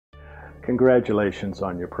Congratulations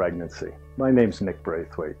on your pregnancy. My name's Nick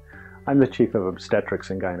Braithwaite. I'm the Chief of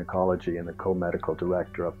Obstetrics and Gynecology and the Co-Medical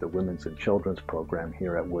Director of the Women's and Children's Program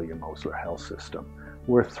here at William Osler Health System.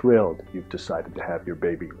 We're thrilled you've decided to have your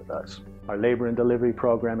baby with us. Our labor and delivery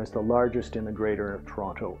program is the largest in the Greater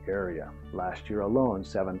Toronto area. Last year alone,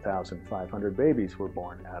 7,500 babies were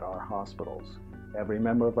born at our hospitals. Every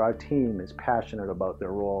member of our team is passionate about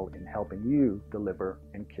their role in helping you deliver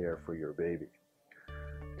and care for your baby.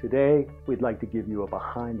 Today, we'd like to give you a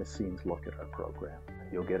behind-the-scenes look at our program.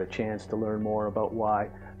 You'll get a chance to learn more about why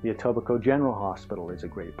the Etobicoke General Hospital is a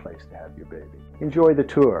great place to have your baby. Enjoy the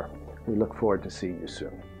tour. We look forward to seeing you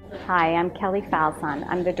soon. Hi, I'm Kelly Falzon.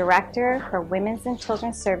 I'm the Director for Women's and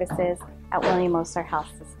Children's Services at William Osler Health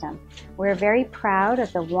System. We're very proud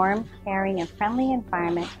of the warm, caring, and friendly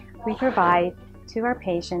environment we provide to our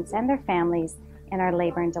patients and their families in our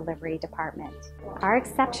labor and delivery department. Our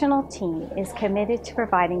exceptional team is committed to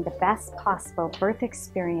providing the best possible birth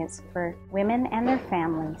experience for women and their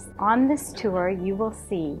families. On this tour, you will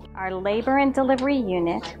see our labor and delivery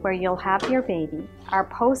unit where you'll have your baby, our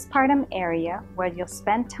postpartum area where you'll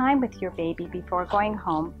spend time with your baby before going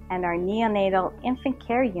home, and our neonatal infant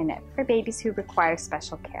care unit for babies who require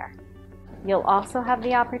special care. You'll also have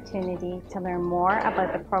the opportunity to learn more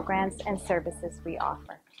about the programs and services we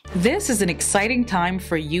offer. This is an exciting time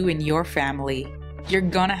for you and your family. You're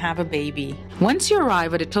gonna have a baby. Once you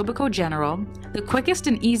arrive at Etobicoke General, the quickest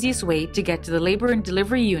and easiest way to get to the labor and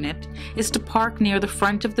delivery unit is to park near the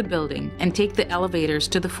front of the building and take the elevators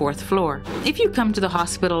to the 4th floor. If you come to the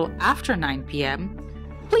hospital after 9 p.m.,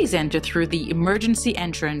 please enter through the emergency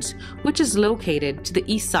entrance, which is located to the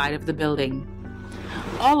east side of the building.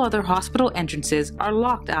 All other hospital entrances are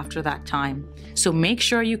locked after that time, so make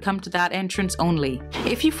sure you come to that entrance only.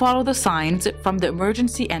 If you follow the signs from the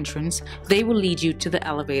emergency entrance, they will lead you to the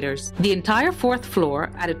elevators. The entire 4th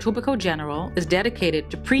floor at Etobicoke General is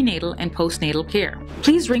dedicated to prenatal and postnatal care.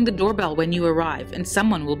 Please ring the doorbell when you arrive and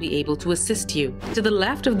someone will be able to assist you. To the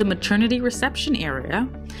left of the maternity reception area,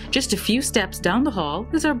 just a few steps down the hall,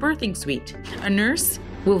 is our birthing suite. A nurse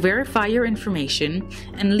will verify your information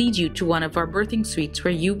and lead you to one of our birthing suites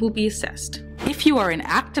where you will be assessed. If you are in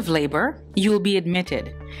active labor, you will be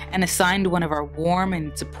admitted and assigned one of our warm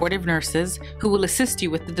and supportive nurses who will assist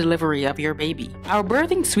you with the delivery of your baby. Our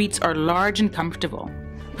birthing suites are large and comfortable,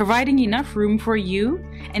 providing enough room for you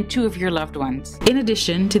and 2 of your loved ones. In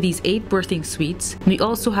addition to these 8 birthing suites, we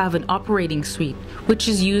also have an operating suite, which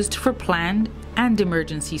is used for planned and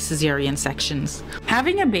emergency cesarean sections.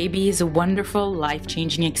 Having a baby is a wonderful,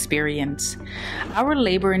 life-changing experience. Our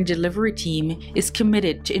labor and delivery team is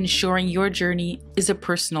committed to ensuring your journey is a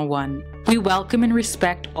personal one. We welcome and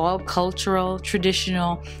respect all cultural,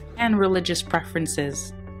 traditional, and religious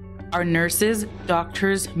preferences. Our nurses,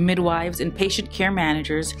 doctors, midwives, and patient care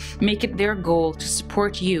managers make it their goal to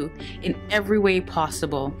support you in every way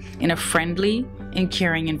possible in a friendly and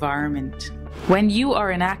caring environment. When you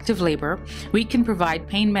are in active labor, we can provide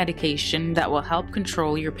pain medication that will help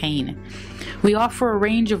control your pain. We offer a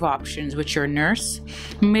range of options which your nurse,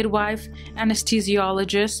 midwife,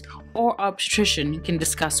 anesthesiologist, or obstetrician can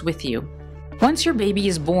discuss with you. Once your baby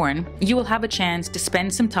is born, you will have a chance to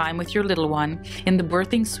spend some time with your little one in the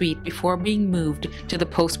birthing suite before being moved to the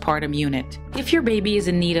postpartum unit. If your baby is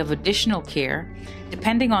in need of additional care,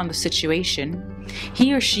 depending on the situation,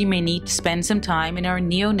 he or she may need to spend some time in our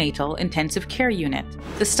neonatal intensive care unit.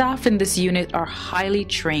 The staff in this unit are highly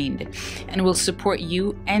trained and will support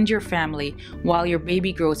you and your family while your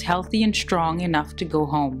baby grows healthy and strong enough to go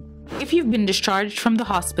home. If you've been discharged from the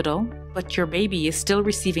hospital, but your baby is still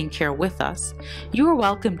receiving care with us, you are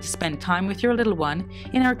welcome to spend time with your little one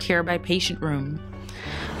in our Care by Patient room.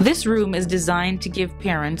 This room is designed to give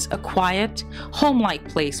parents a quiet, home-like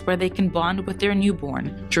place where they can bond with their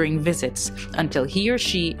newborn during visits until he or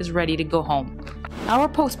she is ready to go home. Our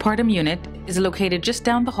postpartum unit is located just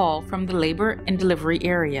down the hall from the labor and delivery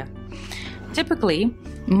area. Typically,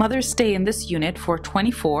 mothers stay in this unit for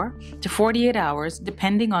 24 to 48 hours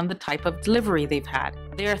depending on the type of delivery they've had.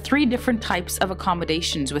 There are 3 different types of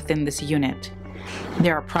accommodations within this unit.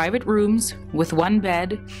 There are private rooms with 1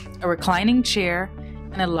 bed, a reclining chair,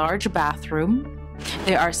 and a large bathroom.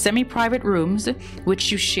 There are semi-private rooms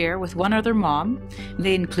which you share with 1 other mom.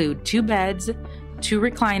 They include 2 beds, 2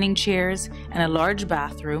 reclining chairs, and a large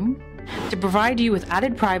bathroom. To provide you with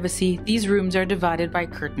added privacy, these rooms are divided by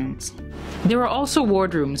curtains. There are also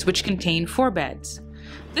wardrooms which contain 4 beds.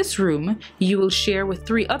 This room you will share with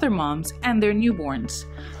 3 other moms and their newborns.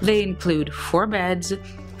 They include 4 beds,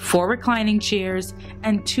 4 reclining chairs,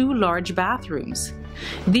 and 2 large bathrooms.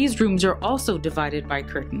 These rooms are also divided by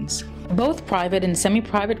curtains. Both private and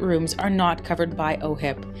semi-private rooms are not covered by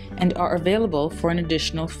OHIP and are available for an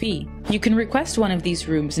additional fee. You can request one of these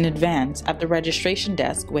rooms in advance at the registration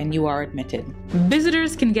desk when you are admitted.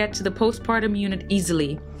 Visitors can get to the postpartum unit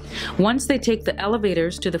easily. Once they take the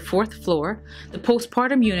elevators to the 4th floor, the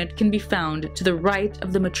postpartum unit can be found to the right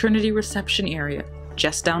of the maternity reception area,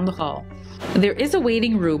 just down the hall. There is a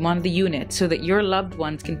waiting room on the unit so that your loved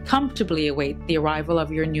ones can comfortably await the arrival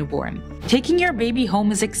of your newborn. Taking your baby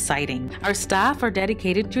home is exciting. Our staff are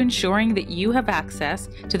dedicated to ensuring that you have access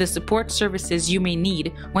to the support services you may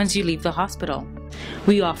need once you leave the hospital.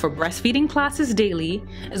 We offer breastfeeding classes daily,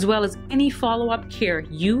 as well as any follow-up care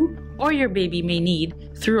you or your baby may need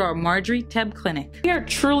through our Marjorie Tebb Clinic. We are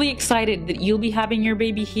truly excited that you'll be having your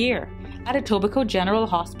baby here at Etobicoke General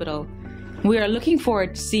Hospital. We are looking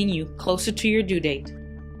forward to seeing you closer to your due date.